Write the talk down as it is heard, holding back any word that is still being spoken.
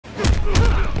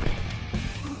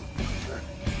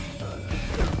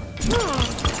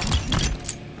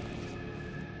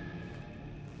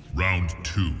Round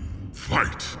 2,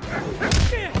 fight!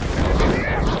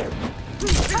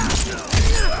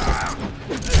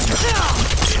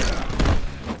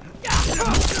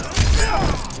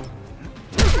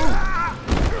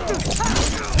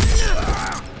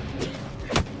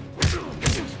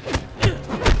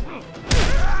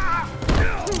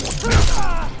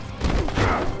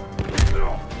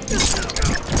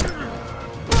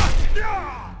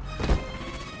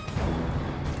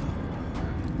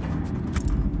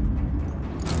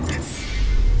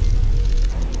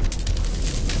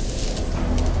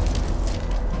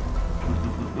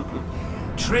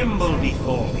 Tremble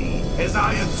before me as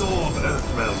I absorb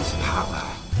Earthrealm's power.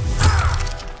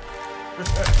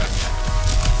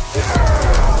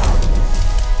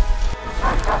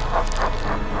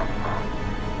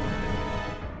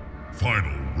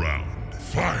 Final round,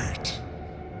 fight!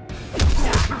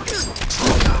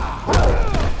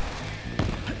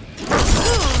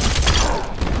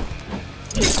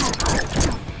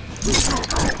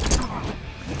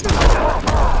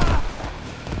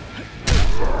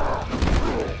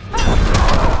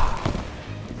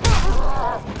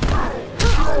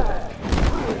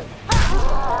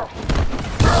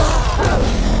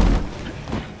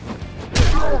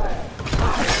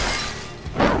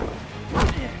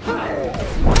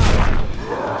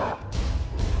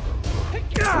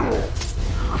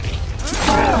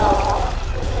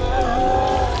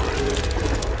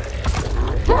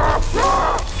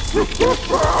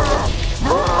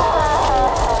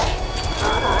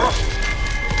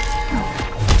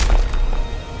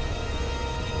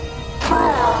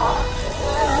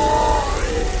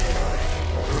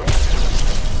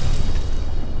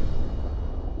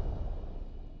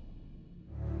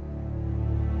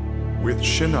 With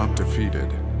Shinnok defeated,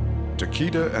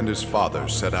 Takeda and his father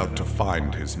set out to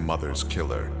find his mother's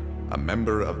killer, a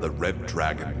member of the Red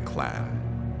Dragon clan.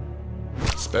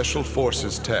 Special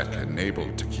Forces tech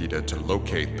enabled Takeda to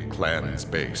locate the clan's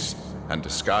base and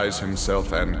disguise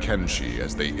himself and Kenshi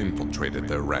as they infiltrated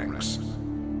their ranks.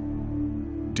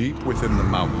 Deep within the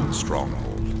mountain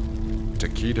stronghold,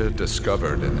 Takeda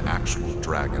discovered an actual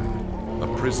dragon,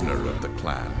 a prisoner of the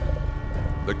clan.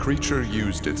 The creature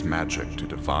used its magic to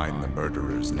divine the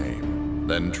murderer's name,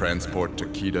 then transport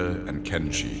Takeda and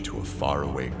Kenshi to a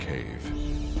faraway cave.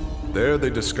 There they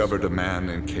discovered a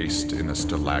man encased in a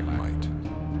stalagmite.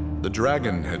 The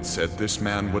dragon had said this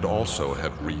man would also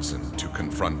have reason to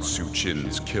confront Su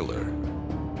Chin's killer.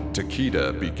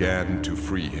 Takeda began to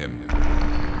free him.